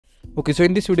Okay, so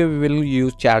in this video we will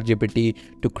use ChatGPT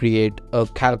to create a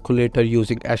calculator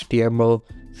using HTML,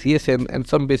 CSS and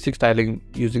some basic styling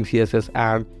using CSS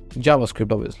and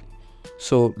JavaScript obviously.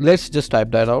 So let's just type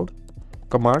that out.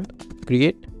 Command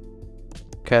create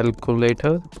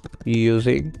calculator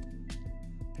using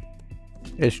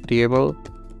HTML,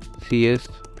 CSS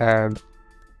and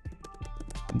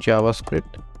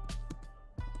JavaScript.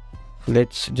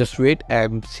 Let's just wait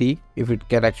and see if it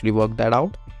can actually work that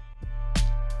out.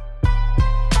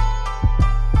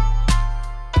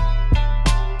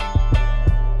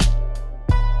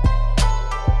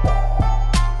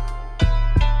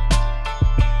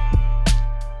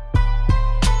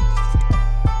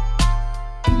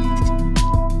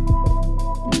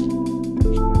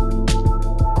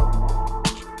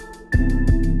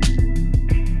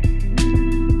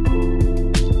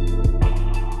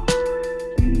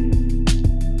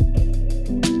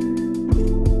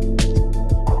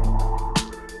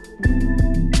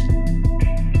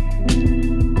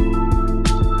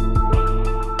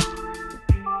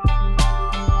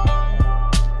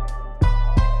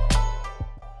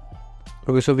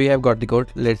 Okay, so we have got the code.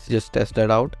 Let's just test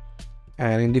that out.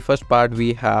 And in the first part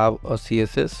we have a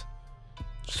CSS.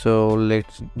 So let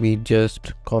me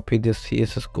just copy this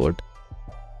CSS code.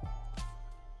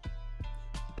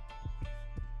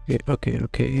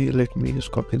 Okay, let me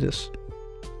just copy this.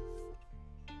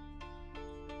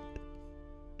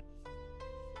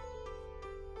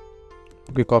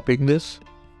 Okay, copying this,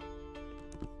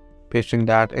 pasting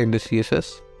that in the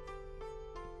CSS.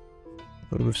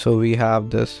 So we have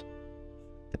this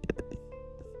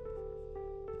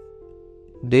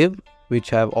div which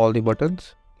have all the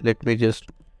buttons. Let me just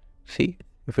see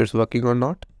if it's working or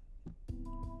not.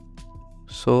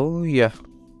 So yeah,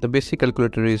 the basic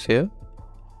calculator is here.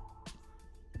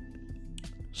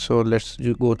 So let's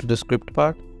go to the script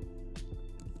part,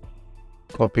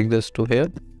 copying this to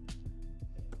here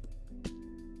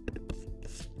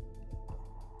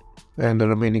and the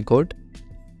remaining code.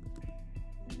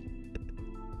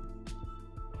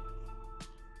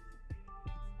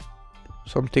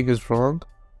 Something is wrong.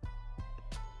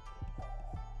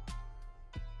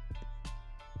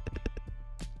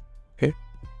 Okay,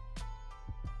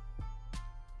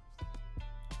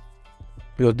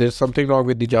 because there's something wrong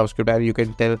with the JavaScript and you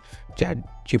can tell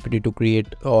ChatGPT to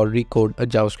create or recode a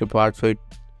JavaScript part, so it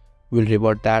will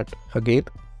revert that again.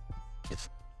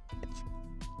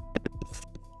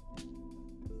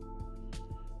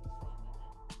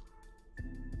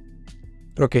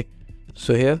 Okay,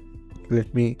 so here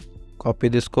let me copy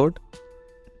this code,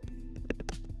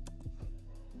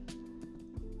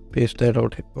 paste that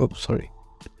out. Oops, sorry.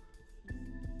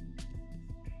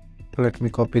 Let me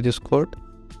copy this code.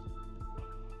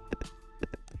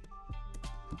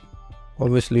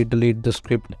 Obviously delete the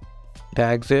script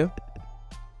tags here.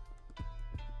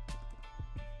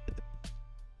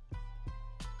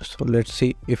 So let's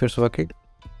see if it's working.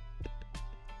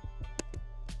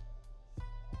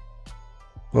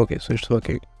 Okay, so it's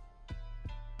working.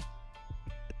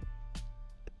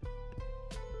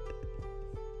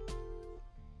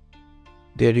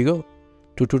 There you go,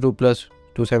 222 plus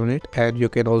 278, and you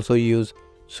can also use.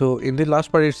 So in the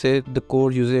last part it says the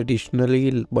code uses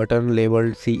additionally button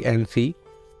labeled C and C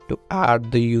to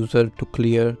add the user to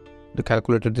clear the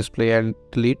calculator display and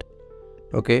delete.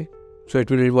 Okay, so it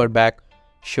will revert back.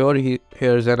 Sure,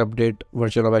 here's an update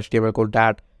version of HTML code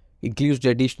that includes the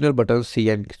additional buttons C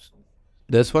and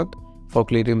this one for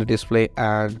clearing the display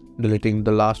and deleting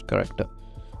the last character.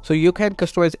 So you can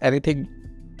customize anything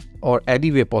or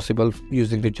any way possible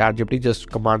using the ChatGPT. Just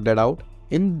command that out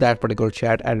in that particular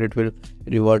chat and it will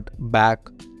revert back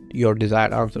your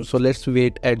desired answer. So let's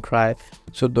wait and try.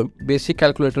 So the basic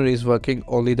calculator is working,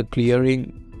 only the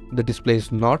clearing the display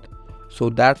is not. So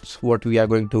that's what we are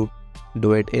going to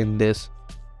do it in this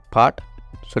part.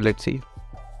 So let's see.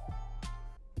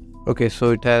 Okay,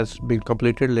 so it has been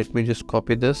completed. Let me just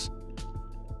copy this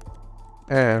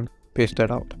and paste that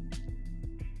out.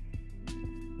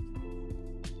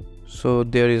 So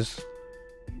there is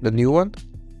the new one.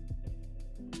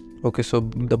 Okay, so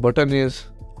the button is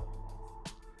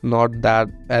not that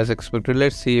as expected.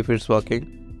 Let's see if it's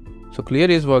working. So clear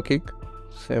is working.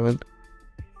 7.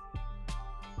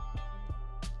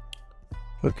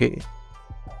 Okay,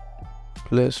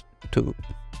 plus 2.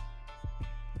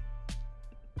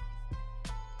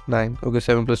 9. Okay,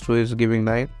 7 plus 2 is giving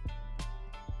 9.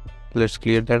 Let's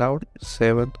clear that out.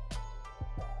 7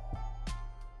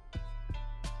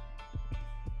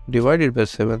 divided by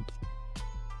 7.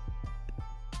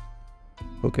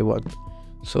 Okay, 1.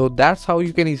 So that's how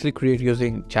you can easily create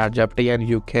using ChatGPT, and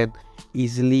you can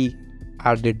easily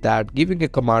edit that, giving a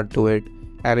command to it,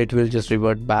 and it will just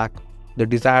revert back the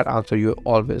desired answer you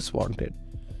always wanted.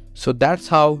 So that's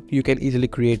how you can easily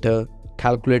create a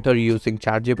calculator using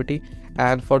ChatGPT.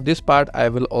 And for this part, I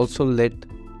will also let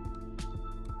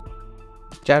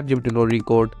ChatGPT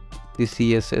recode the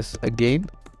CSS again.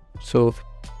 So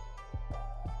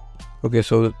okay,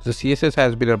 so the CSS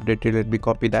has been updated. Let me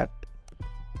copy that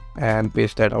and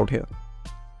paste that out here.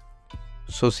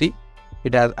 So see,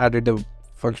 it has added the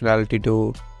functionality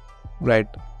to write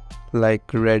like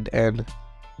red and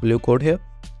blue code here.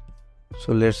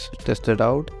 So let's test it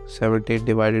out. 17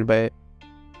 divided by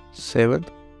 7.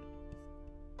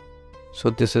 So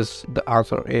this is the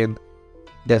answer in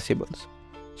decimals.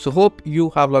 So hope you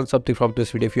have learned something from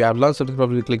this video. If you have learned something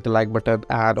from it, click the like button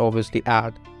and obviously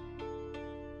add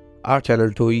our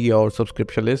channel to your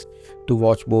subscription list to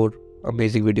watch more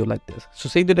amazing video like this. So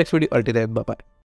see you in the next video. Until then, bye bye.